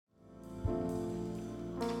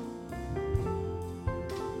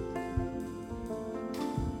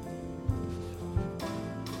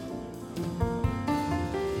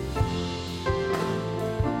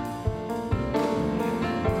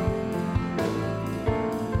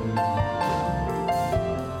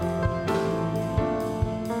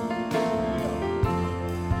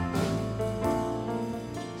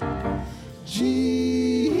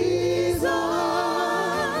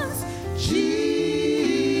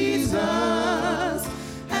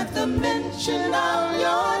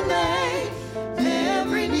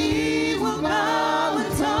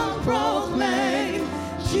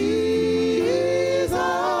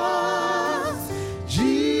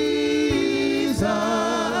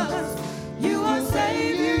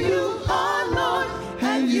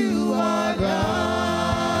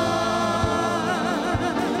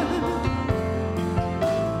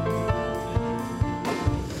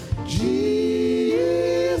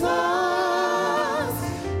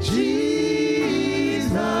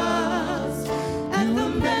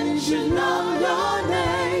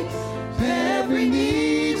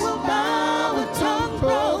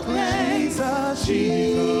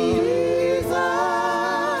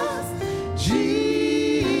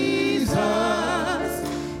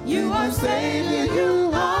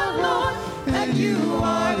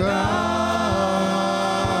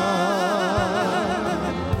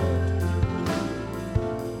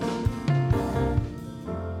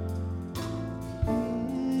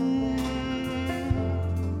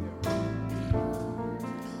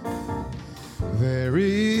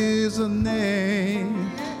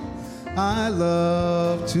I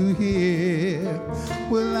love to hear.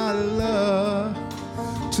 Well, I love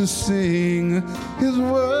to sing his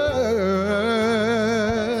word.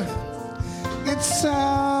 It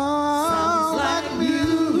sounds like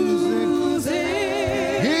music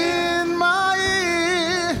in my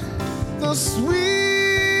ear, the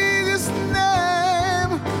sweetest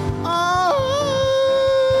name. Oh,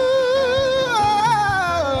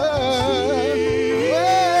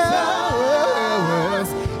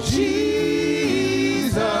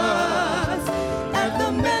 Jesus, at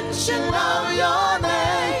the mention of your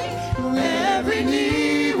name, every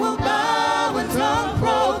knee will bow and tongue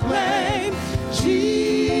proclaim, Jesus,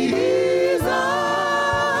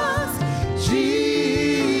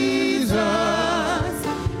 Jesus,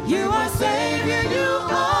 you are Savior, you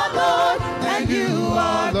are Lord, and you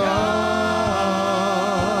are God.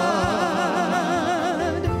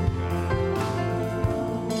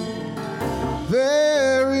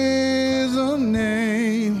 There is a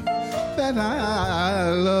name that I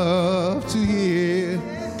love to hear.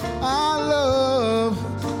 I love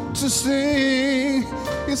to sing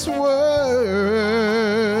its word.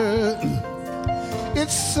 It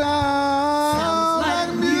sounds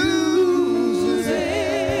like music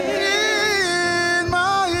in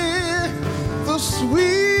my ear, the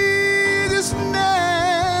sweetest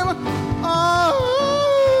name. Oh,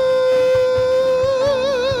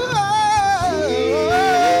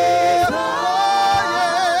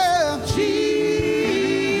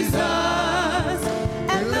 Jesus,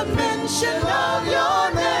 at the mention of your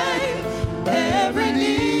name, every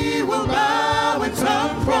knee will bow and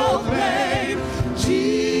tongue proclaim,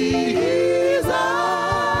 Jesus,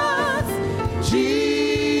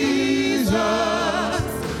 Jesus,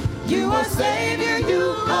 you are Savior, you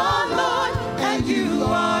are Lord, and you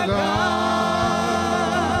are God.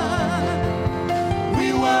 We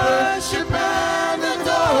worship and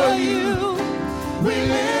adore you. We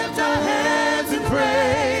lift our hands in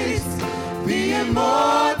praise. The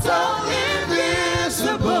immortal,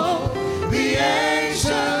 invisible, the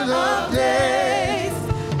ancient of days.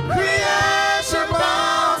 Creation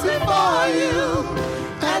bows before you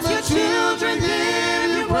as your children give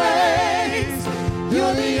you praise.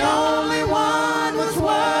 You're the only one who's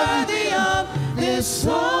worthy of this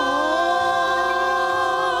song.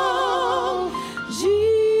 Jesus,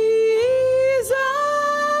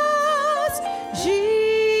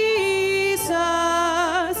 Jesus,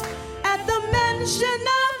 at the mention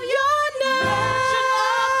of your name,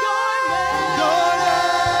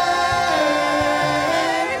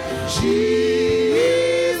 Jesus,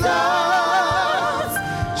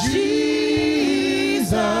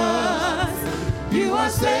 Jesus, you are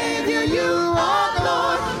Savior, you are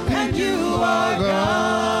Lord, and you are God.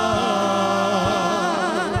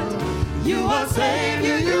 You are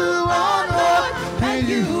Savior, you are Lord, and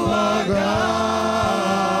you are God.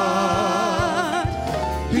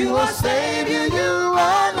 You are Savior, you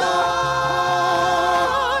are Lord,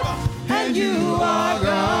 and you are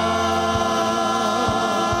God.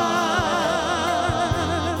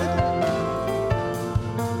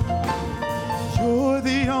 You're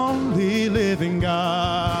the only living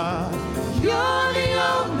God. You're the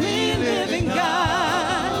only living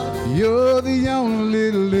God. You're the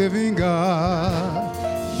only living God.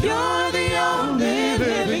 You're the only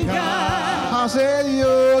living God. I said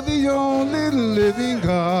you're the only living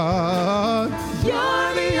God.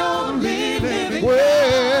 You're the only living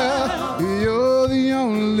God. You're the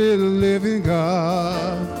only living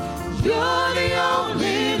God. You're the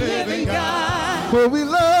only living God. Well, we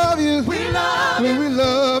love you. We love you. We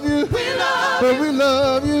love you. We love you. We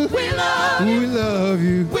love you. We love you. We love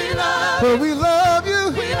you. We love you. We love you. We love you.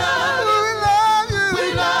 We love you.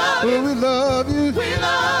 We love you. We love you. We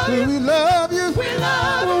love you. We love you. We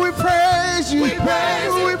love you. We praise you. We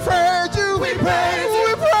praise you. We praise you. We praise you.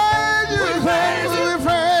 We praise you. We praise you. We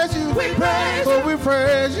praise you. We praise you. We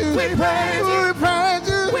praise you. We praise you. We praise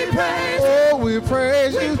you. We praise you. Oh, we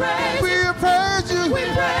praise you. We praise you. We praise you. We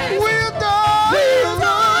adore you. We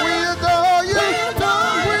adore you. We adore you. We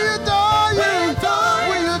adore you. We adore you.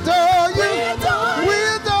 We adore you. We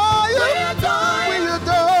adore you. We adore you. We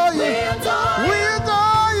adore you. We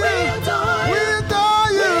adore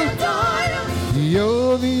you. We adore you.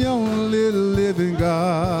 You're the only living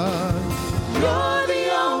God. You're the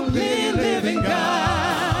only living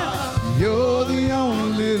God. You're the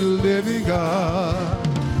only living God.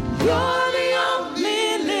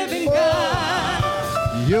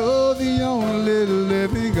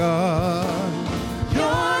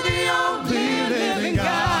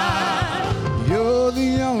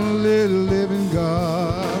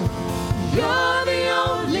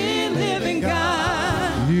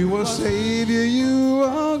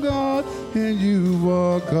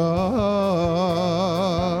 are God.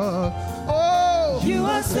 Oh, You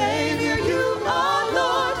are Savior, you are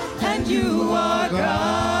Lord, and you are God.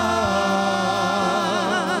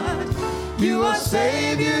 You are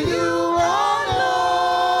Savior, you are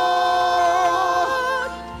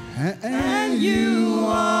Lord, and you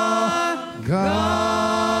are God.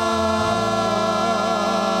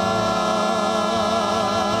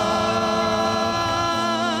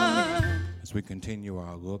 As we continue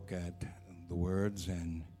our look at the words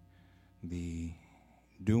and the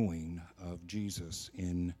doing of Jesus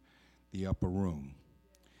in the upper room,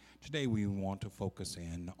 today we want to focus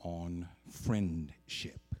in on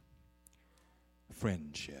friendship.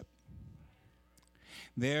 Friendship.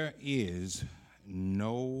 There is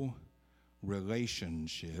no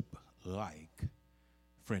relationship like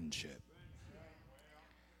friendship.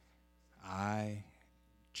 I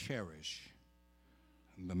cherish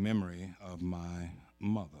the memory of my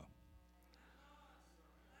mother,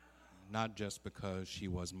 not just because she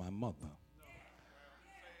was my mother,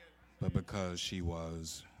 but because she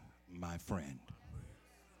was my friend.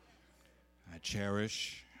 I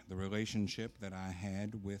cherish the relationship that I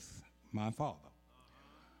had with my father,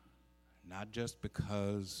 not just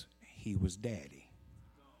because he was daddy,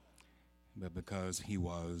 but because he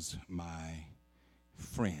was my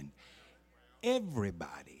friend.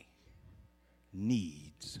 Everybody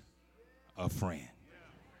needs a friend.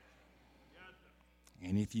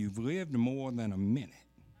 And if you've lived more than a minute,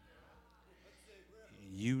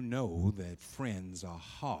 you know that friends are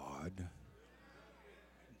hard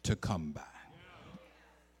to come by.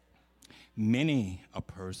 Many a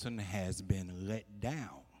person has been let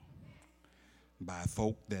down by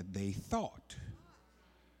folk that they thought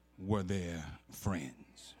were their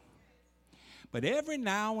friends. But every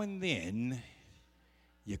now and then,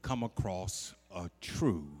 you come across a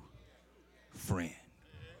true friend.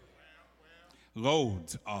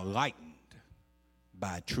 Loads are lightened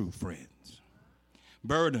by true friends.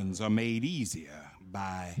 Burdens are made easier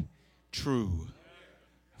by true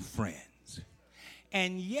friends.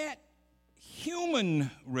 And yet, human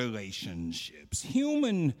relationships,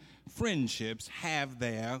 human friendships have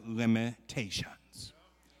their limitations.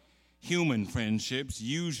 Human friendships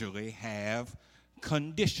usually have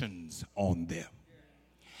conditions on them.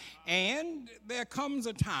 And there comes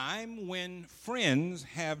a time when friends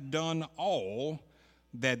have done all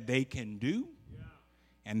that they can do,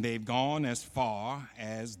 and they've gone as far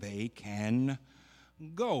as they can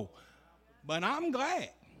go. But I'm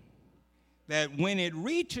glad that when it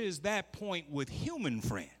reaches that point with human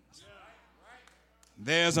friends,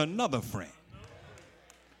 there's another friend.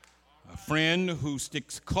 A friend who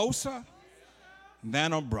sticks closer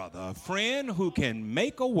than a brother. A friend who can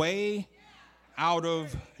make a way out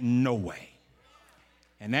of no way.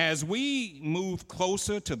 And as we move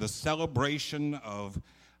closer to the celebration of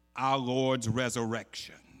our Lord's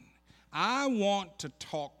resurrection, I want to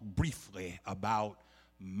talk briefly about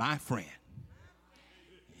my friend.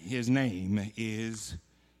 His name is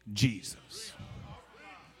Jesus.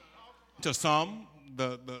 To some,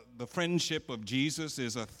 the friendship of Jesus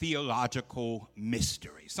is a theological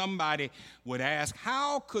mystery. Somebody would ask,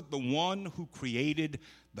 how could the one who created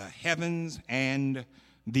the heavens and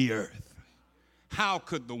the earth, how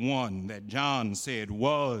could the one that John said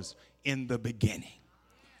was in the beginning,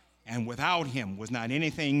 and without him was not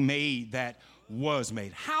anything made that was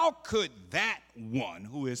made, how could that one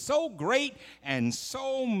who is so great and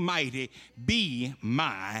so mighty be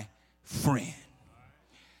my friend?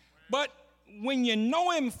 But when you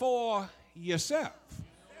know him for yourself,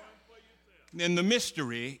 then the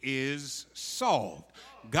mystery is solved.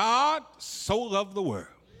 God so loved the world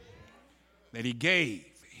that he gave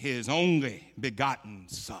his only begotten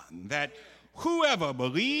Son, that whoever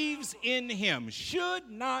believes in him should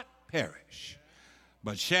not perish,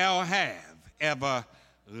 but shall have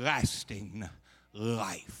everlasting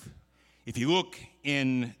life. If you look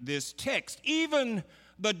in this text, even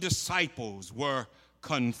the disciples were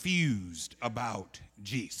confused about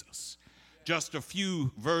Jesus. Just a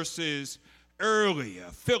few verses earlier,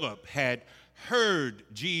 Philip had heard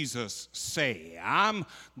Jesus say, I'm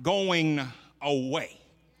going away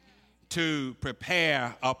to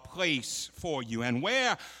prepare a place for you, and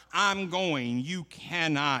where I'm going, you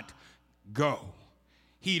cannot go.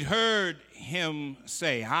 He'd heard him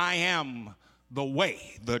say, I am the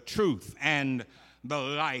way, the truth, and the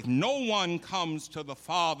life. No one comes to the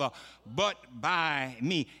Father but by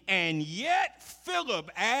me. And yet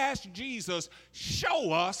Philip asked Jesus,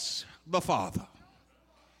 show us the Father.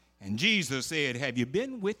 And Jesus said, have you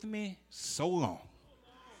been with me so long,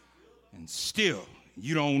 and still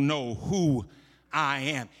you don't know who I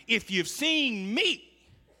am? If you've seen me,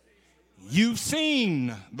 you've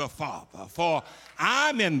seen the Father. For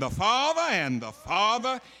I'm in the Father, and the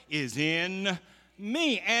Father is in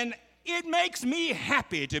me. And it makes me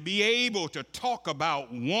happy to be able to talk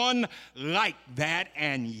about one like that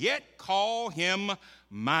and yet call him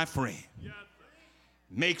my friend.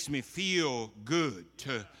 Makes me feel good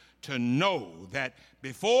to know that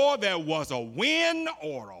before there was a when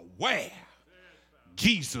or a where,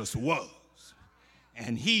 Jesus was.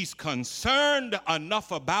 And he's concerned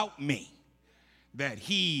enough about me that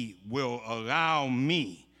he will allow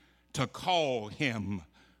me to call him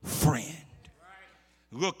friend.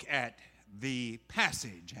 Look at the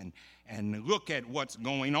passage and look at what's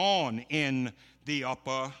going on in the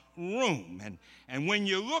upper room. And when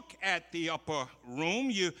you look at the upper room,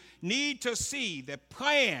 you need to see that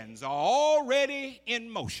plans are already in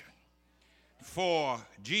motion for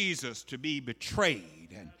Jesus to be betrayed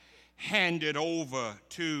and handed over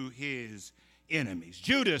to his enemies.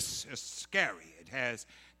 Judas Iscariot has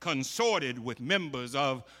consorted with members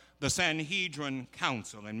of the Sanhedrin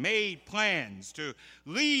Council and made plans to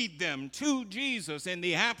lead them to Jesus in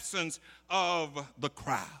the absence of the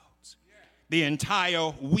crowds. The entire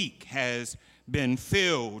week has been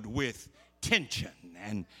filled with tension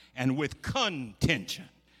and with contention.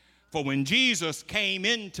 For when Jesus came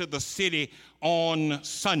into the city on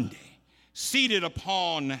Sunday, seated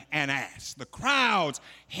upon an ass, the crowds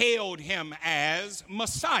hailed him as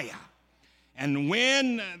Messiah. And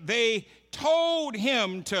when they told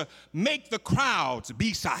him to make the crowds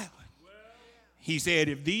be silent, he said,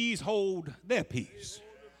 if these hold their peace,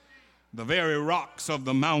 the very rocks of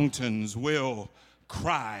the mountains will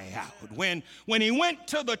cry out. When he went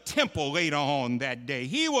to the temple later on that day,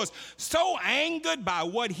 he was so angered by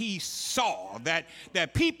what he saw that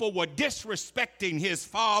people were disrespecting his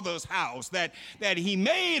father's house that he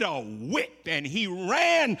made a whip and he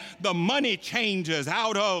ran the money changers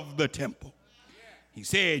out of the temple. He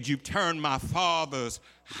said, you've turned my father's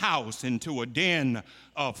house into a den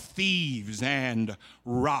of thieves and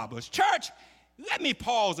robbers. Church, let me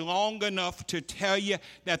pause long enough to tell you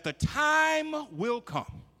that the time will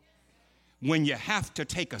come when you have to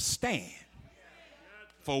take a stand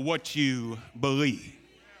for what you believe.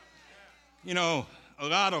 You know, a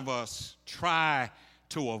lot of us try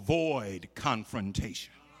to avoid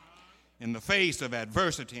confrontation. In the face of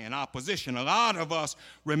adversity and opposition, a lot of us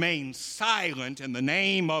remain silent in the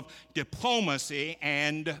name of diplomacy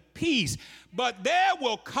and peace. But there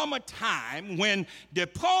will come a time when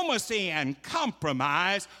diplomacy and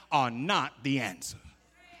compromise are not the answer.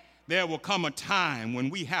 There will come a time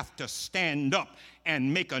when we have to stand up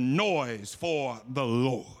and make a noise for the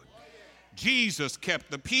Lord. Jesus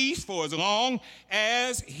kept the peace for as long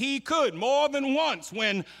as he could. More than once,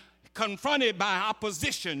 when confronted by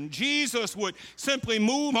opposition, Jesus would simply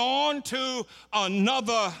move on to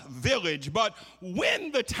another village. But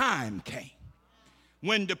when the time came,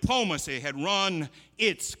 when diplomacy had run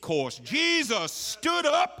its course, Jesus stood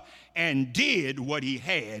up and did what he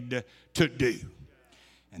had to do.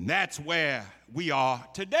 And that's where we are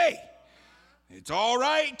today. It's all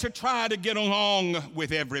right to try to get along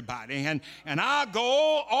with everybody, and our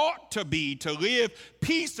goal ought to be to live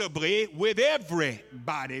peaceably with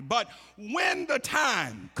everybody. But when the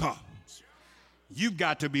time comes, you've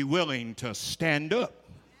got to be willing to stand up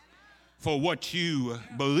for what you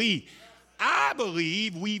believe. I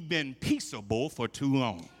believe we've been peaceable for too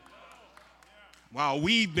long. While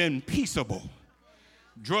we've been peaceable,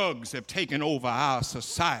 drugs have taken over our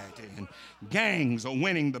society, and gangs are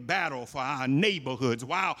winning the battle for our neighborhoods.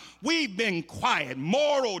 While we've been quiet,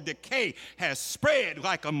 moral decay has spread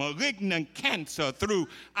like a malignant cancer through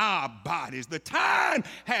our bodies. The time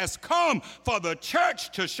has come for the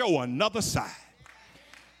church to show another side.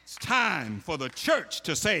 It's time for the church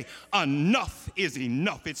to say enough is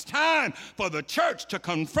enough. It's time for the church to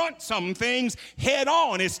confront some things head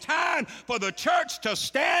on. It's time for the church to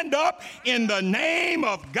stand up in the name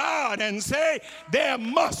of God and say there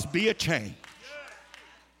must be a change.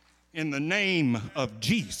 In the name of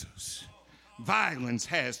Jesus, violence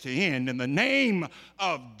has to end. In the name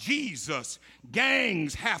of Jesus,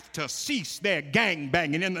 gangs have to cease their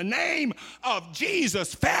gangbanging. In the name of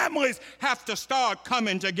Jesus, families have to start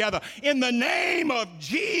coming together. In the name of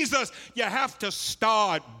Jesus, you have to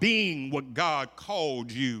start being what God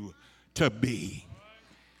called you to be.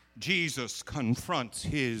 Jesus confronts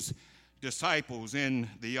his disciples in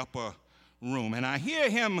the upper room, and I hear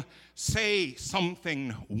him say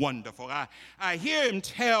something wonderful. I hear him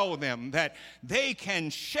tell them that they can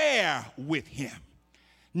share with him,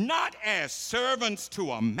 not as servants to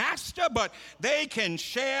a master, but they can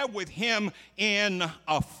share with him in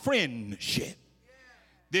a friendship.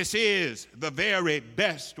 This is the very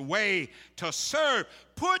best way to serve.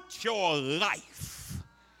 Put your life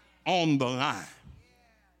on the line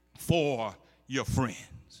for your friends.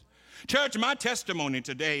 Church, my testimony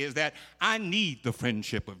today is that I need the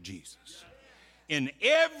friendship of Jesus in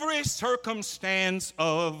every circumstance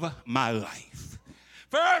of my life.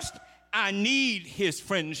 First, I need his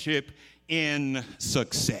friendship in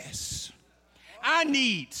success. I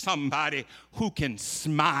need somebody who can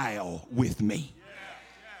smile with me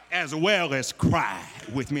as well as cry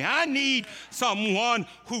with me. I need someone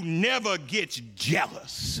who never gets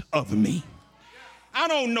jealous of me. I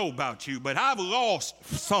don't know about you, but I've lost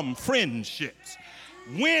some friendships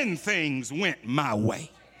when things went my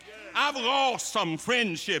way. I've lost some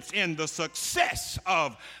friendships in the success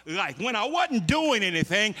of life. When I wasn't doing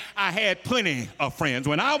anything, I had plenty of friends.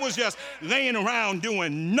 When I was just laying around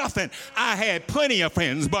doing nothing, I had plenty of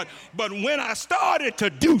friends. But when I started to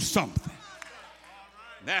do something,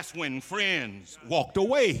 that's when friends walked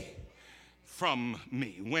away from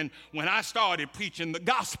me. When I started preaching the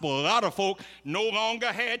gospel, a lot of folk no longer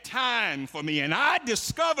had time for me. And I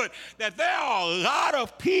discovered that there are a lot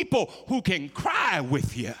of people who can cry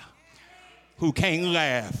with you, who can't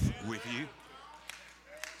laugh with you.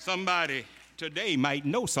 Somebody today might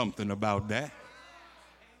know something about that.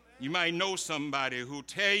 You might know somebody who'll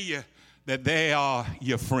tell you that they are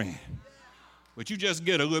your friend, but you just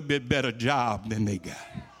get a little bit better job than they got.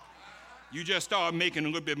 You just start making a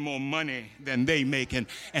little bit more money than they make and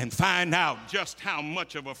find out just how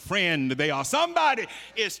much of a friend they are. Somebody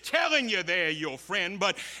is telling you they're your friend,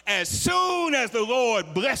 but as soon as the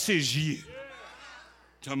Lord blesses you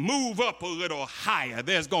to move up a little higher,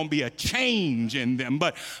 there's going to be a change in them.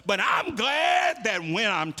 But I'm glad that when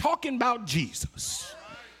I'm talking about Jesus,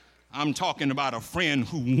 I'm talking about a friend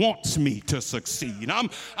who wants me to succeed.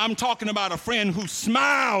 I'm talking about a friend who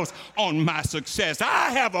smiles on my success.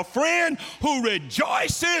 I have a friend who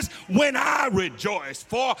rejoices when I rejoice.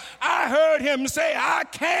 For I heard him say, I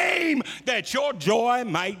came that your joy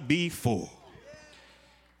might be full.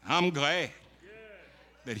 I'm glad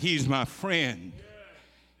that he's my friend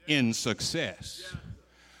in success.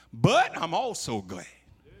 But I'm also glad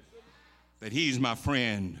that he's my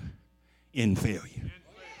friend in failure.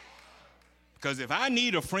 Because if I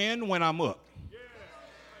need a friend when I'm up,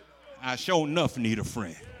 I sure enough need a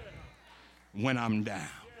friend when I'm down.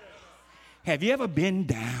 Have you ever been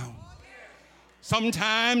down?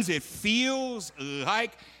 Sometimes it feels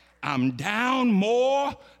like I'm down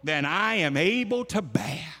more than I am able to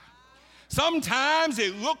bear. Sometimes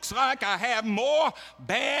it looks like I have more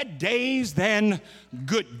bad days than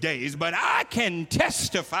good days, but I can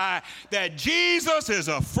testify that Jesus is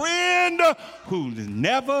a friend who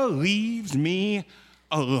never leaves me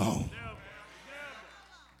alone.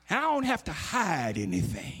 I don't have to hide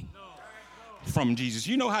anything from Jesus.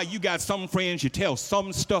 You know how you got some friends you tell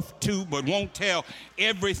some stuff to but won't tell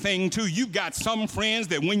everything to? You got some friends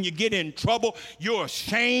that when you get in trouble, you're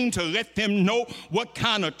ashamed to let them know what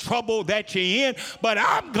kind of trouble that you're in. But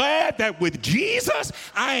I'm glad that with Jesus,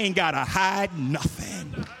 I ain't got to hide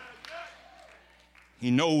nothing.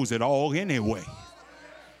 He knows it all anyway.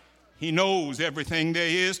 He knows everything there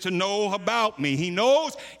is to know about me. He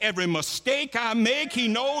knows every mistake I make. He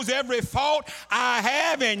knows every fault I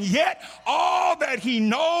have. And yet, all that he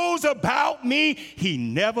knows about me, he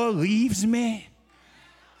never leaves me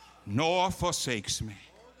nor forsakes me.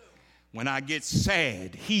 When I get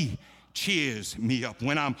sad, he cheers me up.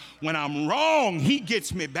 When I'm wrong, he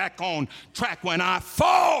gets me back on track. When I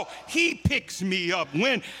fall, he picks me up.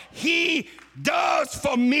 When he does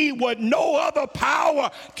for me what no other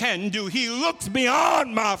power can do, he looks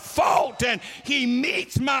beyond my fault and he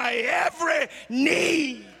meets my every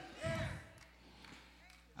need.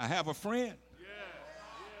 I have a friend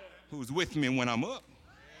who's with me when I'm up,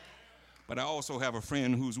 but I also have a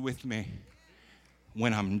friend who's with me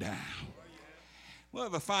when I'm down. Well,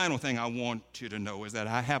 the final thing I want you to know is that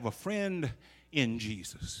I have a friend in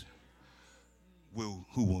Jesus who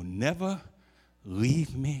will never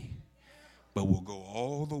leave me, but will go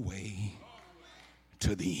all the way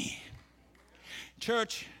to the end.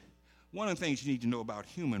 Church, one of the things you need to know about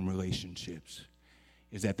human relationships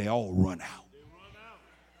is that they all run out.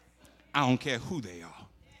 I don't care who they are.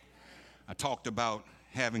 I talked about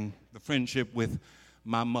having the friendship with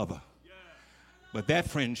my mother, but that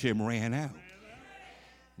friendship ran out.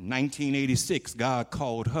 In 1986, God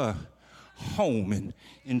called her home. And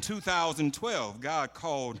in 2012, God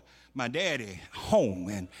called my daddy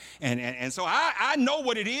home. And so I know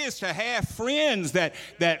what it is to have friends that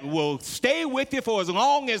will stay with you for as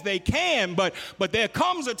long as they can, but there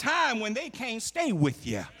comes a time when they can't stay with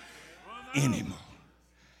you anymore.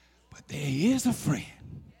 But there is a friend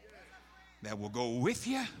that will go with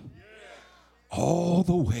you all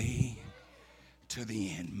the way to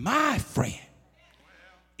the end. My friend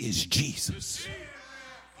is Jesus,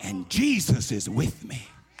 and Jesus is with me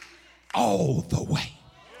all the way.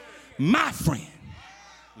 My friend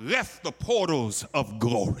left the portals of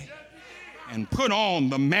glory and put on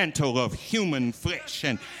the mantle of human flesh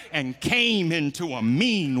and came into a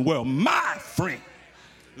mean world. My friend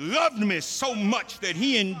loved me so much that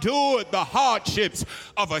he endured the hardships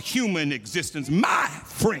of a human existence. My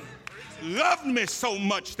friend loved me so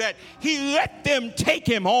much that he let them take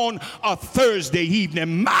him on a Thursday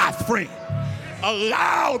evening. My friend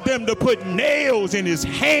allowed them to put nails in his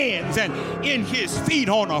hands and in his feet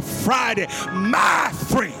on a Friday. My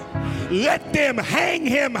friend let them hang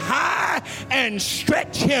him high and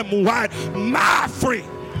stretch him wide. My friend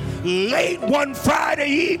late one Friday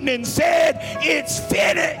evening said, "It's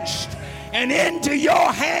finished, and into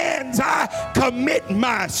your hands I commit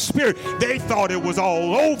my spirit." They thought it was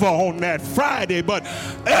all over on that Friday, but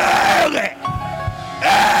early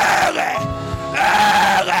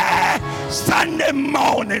Sunday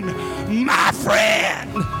morning, my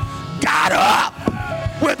friend got up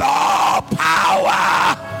with all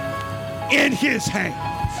power in his hands.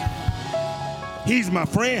 He's my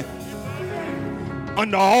friend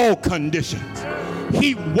under all conditions.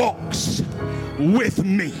 He walks with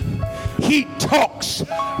me. He talks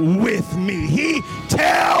with me. He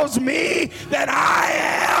tells me that I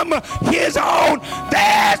am his own.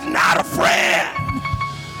 There's not a friend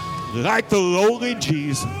like the lowly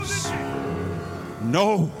Jesus.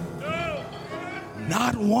 No,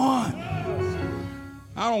 not one.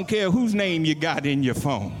 I don't care whose name you got in your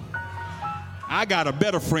phone. I got a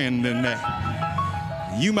better friend than that.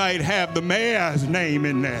 You might have the mayor's name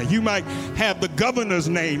in there. You might have the governor's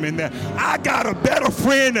name in there. I got a better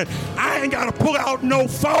friend, and I ain't got to pull out no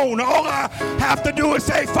phone. All I have to do is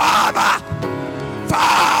say, "Father,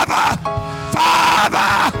 Father,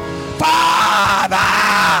 Father, Father."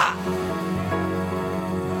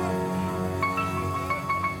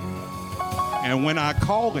 And when I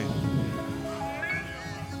call him,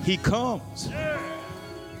 he comes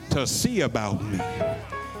to see about me.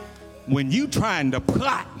 When you trying to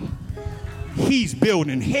plot, he's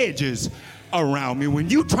building hedges around me. When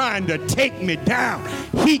you trying to take me down,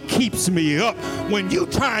 he keeps me up. When you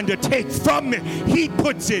trying to take from me, he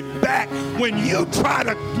puts it back. When you try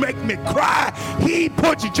to make me cry, he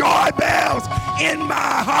puts joy bells in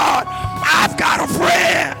my heart. I've got a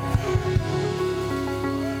friend.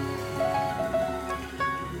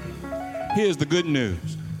 Here's the good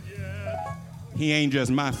news. He ain't just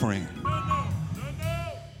my friend.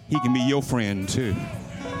 He can be your friend too.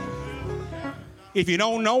 If you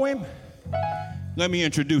don't know him, let me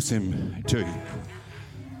introduce him to you.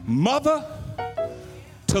 Mother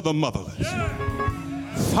to the motherless.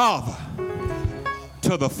 Father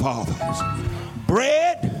to the fatherless.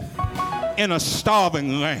 Bread in a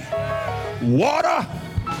starving land. Water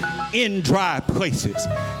in dry places.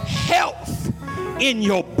 Health in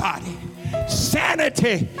your body.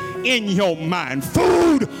 Sanity in your mind,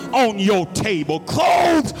 food on your table,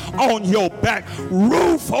 clothes on your back,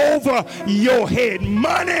 roof over your head,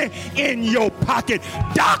 money in your pocket,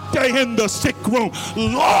 doctor in the sick room,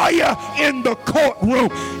 lawyer in the courtroom.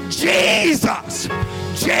 Jesus,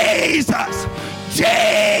 Jesus,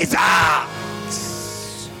 Jesus.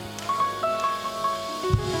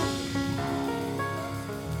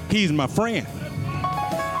 He's my friend.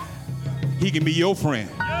 He can be your friend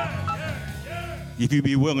if you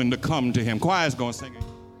be willing to come to him. Choir's going to sing it.